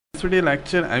this video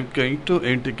lecture I'm going to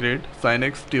integrate sin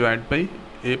x divided by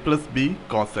a plus b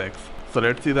cos x. So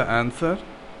let's see the answer.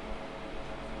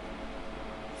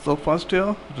 So first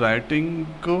here writing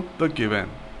the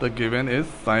given. The given is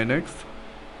sin x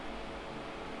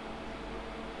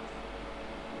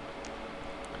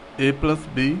a plus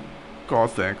b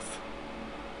cos x.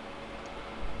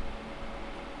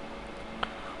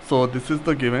 So this is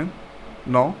the given.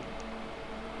 Now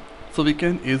so we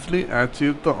can easily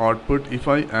achieve the output if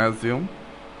I assume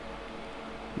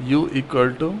u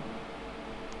equal to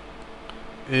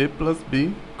a plus b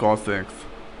cos x.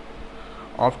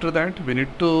 After that we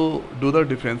need to do the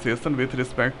differentiation with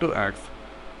respect to x.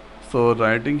 So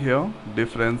writing here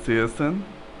differentiation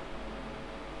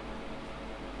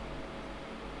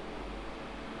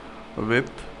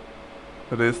with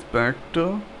respect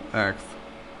to x,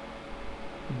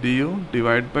 du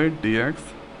divided by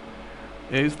dx.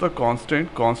 A is the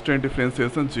constant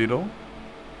differentiation 0.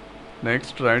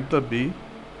 Next write the b,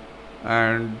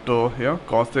 and here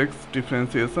cos x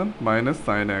differentiation minus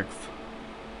sin x.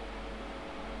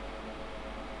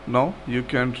 Now you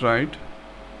can write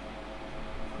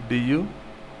du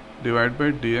divided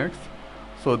by dx.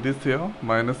 So this here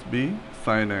minus b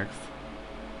sin x.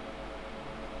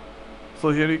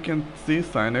 So here you can see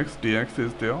sin x dx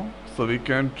is there. So we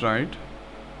can write,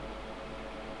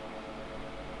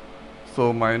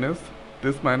 so minus,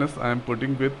 this minus I am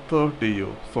putting with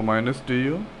du. So minus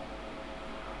du,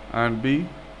 and b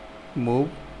move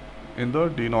in the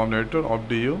denominator of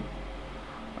du,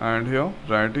 and here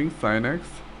writing sin x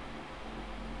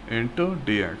into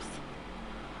dx.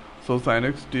 So sin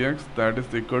x dx, that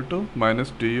is equal to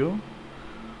minus du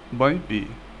by b.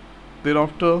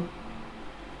 Thereafter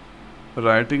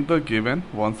writing the given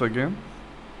once again.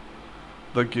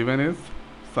 The given is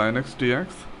sin x dx,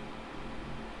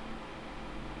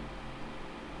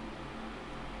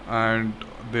 and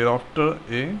thereafter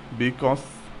a plus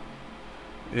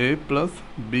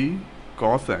b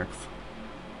cos x.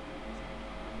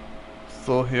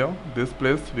 So here this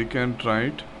place we can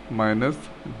write minus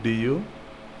du,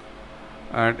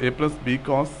 and a plus b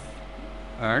cos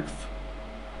x,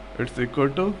 it's equal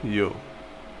to u.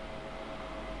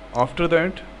 After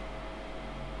that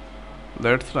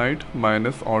let's write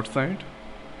minus outside.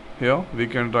 Here we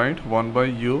can write 1 by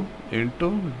u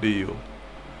into du.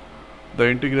 The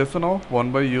integration of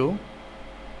 1 by u,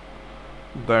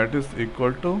 that is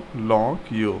equal to log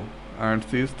u, and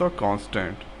c is the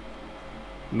constant.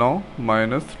 Now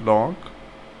minus log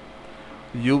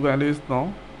u value is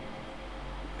now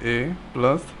a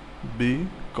plus b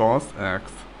cos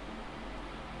x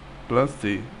plus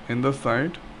c. In the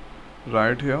side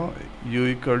write here u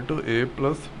equal to a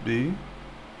plus b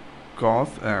cos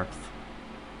x.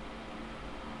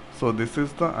 So this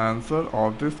is the answer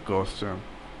of this question.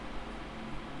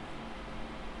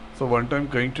 So one time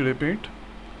going to repeat.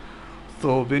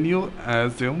 So when you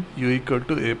assume u equal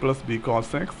to a plus b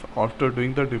cos x, after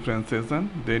doing the differentiation,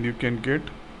 then you can get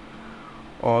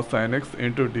sin x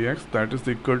into dx, that is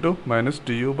equal to minus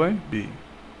du by b.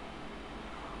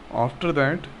 After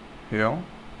that here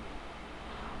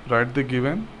write the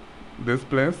given, this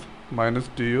place minus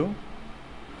du,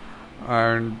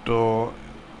 and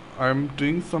I am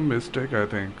doing some mistake I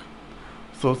think.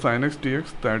 So sin x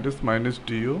dx, that is minus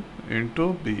du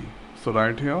into b. So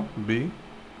write here b,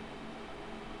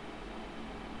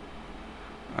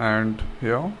 and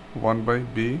here 1 by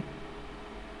b,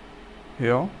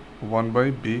 here 1 by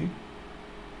b,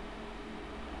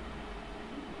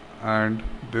 and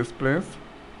this place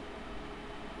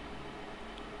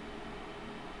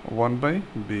 1 by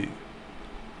b.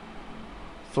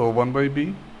 So 1 by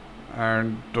b,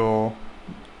 and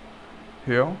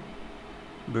here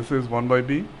this is 1 by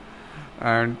b,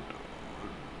 and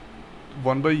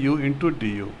 1 by u into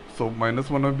du. So minus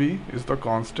 1 by b is the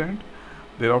constant.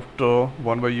 Thereafter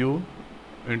 1 by u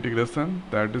integration,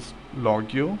 that is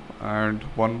log u, and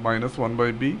 1 minus 1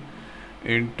 by b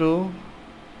into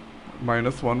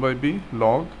minus 1 by b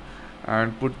log,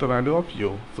 and put the value of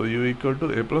u. So u equal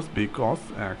to a plus b cos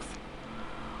x.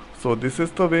 So this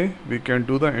is the way we can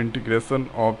do the integration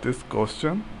of this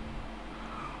question.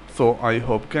 So I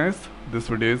hope guys this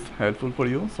video is helpful for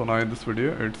you. So now in this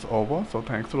video it's over. So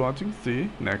thanks for watching. See you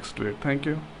next week. Thank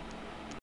you.